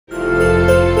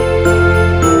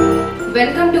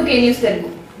Welcome to K news Telugu.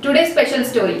 Today special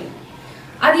story.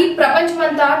 అది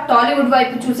ప్రపంచమంతా టాలీవుడ్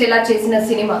వైపు చూసేలా చేసిన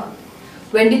సినిమా.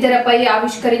 వెండితెరపై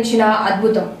ఆవిష్కరించిన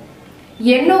అద్భుతం.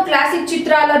 ఎన్నో క్లాసిక్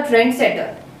చిత్రాల ట్రెండ్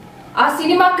సెటర్. ఆ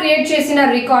సినిమా క్రియేట్ చేసిన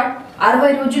రికార్డ్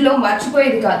 60 రోజుల్లో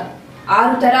మర్చిపోయేది కాదు,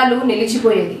 6 తరాలు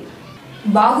నిలిచిపోయేది.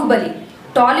 బాహుబలి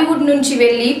టాలీవుడ్ నుంచి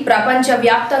వెళ్ళి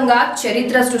ప్రపంచవ్యాప్తంగా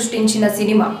చరిత్ర సృష్టించిన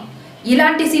సినిమా.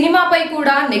 ఇలాంటి సినిమాపై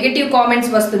కూడా నెగటివ్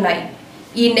కామెంట్స్ వస్తున్నాయి.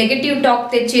 ఈ నెగటివ్ టాక్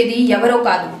తెచ్చేది ఎవరో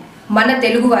కాదు, మన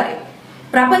తెలుగువారే.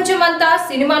 ప్రపంచమంతా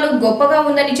సినిమాలు గొప్పగా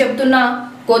ఉందని చెప్తున్నా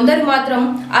కొందరు మాత్రం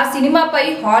ఆ సినిమాపై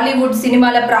హాలీవుడ్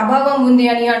సినిమాల ప్రభావం ఉంది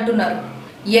అని అంటున్నారు.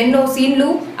 ఎన్నో సీన్లు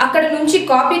అక్కడ నుంచి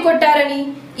కాపీ కొట్టారని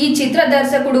ఈ చిత్ర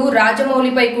దర్శకుడు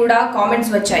రాజమౌళిపై కూడా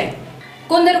కామెంట్స్ వచ్చాయి.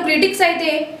 కొందరు క్రిటిక్స్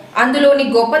అయితే అందులోని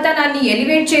గొప్పతనాన్ని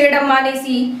ఎలివేట్ చేయడం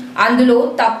మానేసి అందులో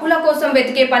తప్పుల కోసం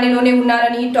వెతికే పనిలోనే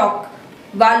ఉన్నారని టాక్.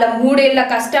 వాళ్ళ 3 ఏళ్ల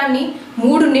కష్టాన్ని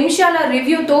 3 నిమిషాల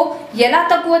రివ్యూతో ఎలా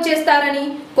తక్కువ చేస్తారని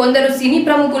కొందరు సినీ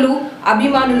ప్రముఖులు,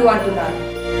 అభిమానులు అంటున్నారు.